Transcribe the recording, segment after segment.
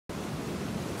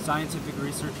Scientific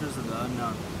researchers of the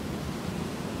unknown.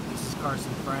 This is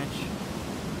Carson French.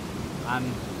 I'm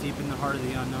deep in the heart of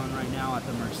the unknown right now at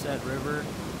the Merced River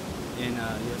in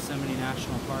Yosemite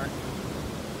National Park.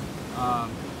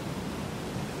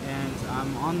 And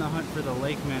I'm on the hunt for the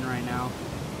lake man right now.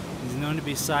 He's known to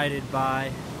be sighted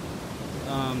by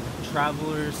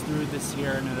travelers through the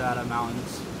Sierra Nevada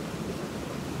mountains,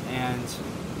 and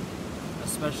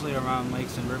especially around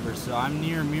lakes and rivers. So I'm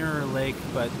near Mirror Lake,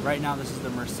 but right now this is the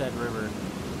Merced River,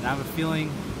 and I have a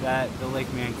feeling that the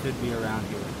lake man could be around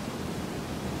here.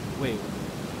 Wait,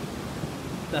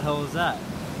 what the hell is that?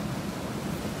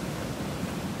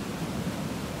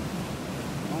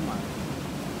 Oh my.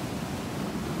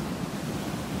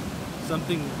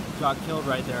 Something got killed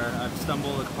right there. I've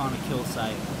stumbled upon a kill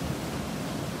site.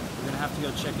 We're gonna have to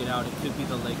go check it out. It could be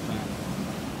the lake man.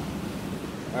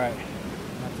 Alright,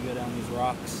 I have to go down these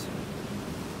rocks.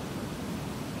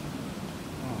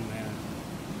 Oh man.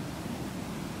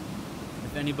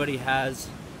 If anybody has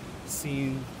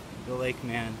seen the lake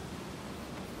man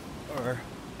or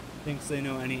thinks they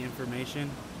know any information,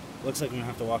 looks like I'm gonna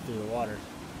have to walk through the water.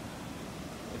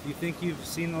 If you think you've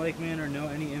seen the lake man or know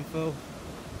any info,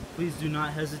 please do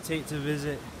not hesitate to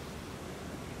visit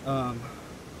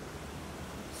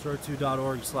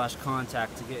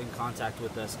store2.org/contact to get in contact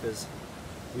with us, because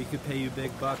we could pay you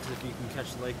big bucks if you can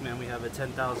catch the lake man. We have a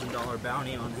 $10,000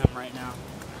 bounty on him right now.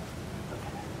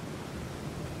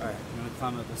 Alright, I'm going to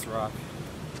climb up this rock.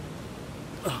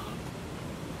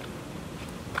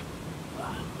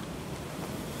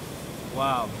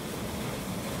 Wow,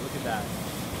 look at that.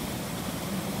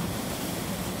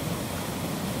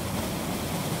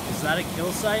 Is that a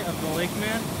kill site of the lake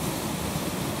man?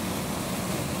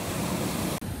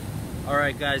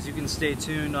 Alright guys, you can stay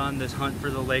tuned on this hunt for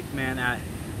the lake man at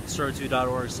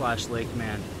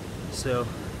store2.org/lakeman. So,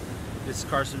 this is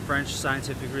Carson French,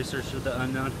 scientific researcher of the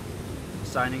unknown,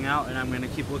 signing out, and I'm going to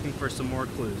keep looking for some more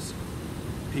clues.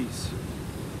 Peace.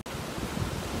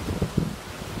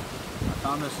 I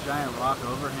found this giant rock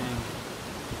overhang.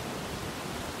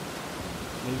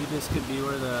 Maybe this could be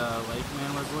where the lake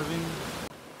man was living.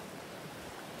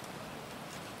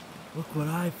 Look what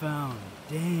I found.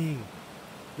 Dang.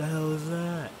 The hell is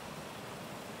that?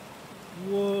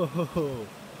 Whoa.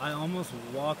 I almost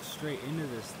walked straight into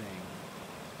this thing.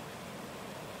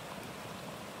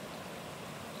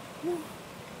 Woo.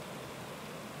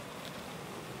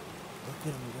 Look at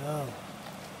him go.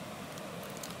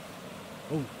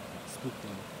 Oh, spooked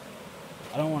him.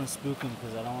 I don't want to spook him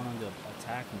because I don't want him to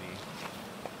attack me.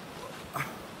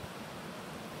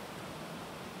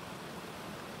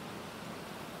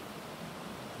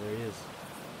 There he is.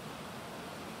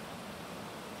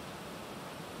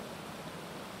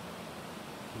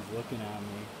 He's looking at me.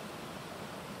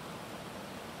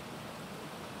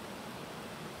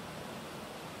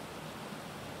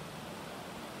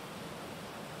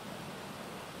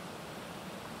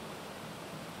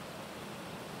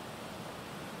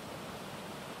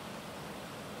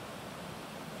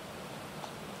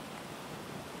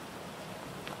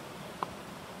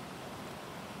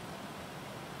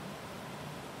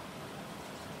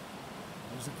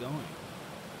 Where's it going?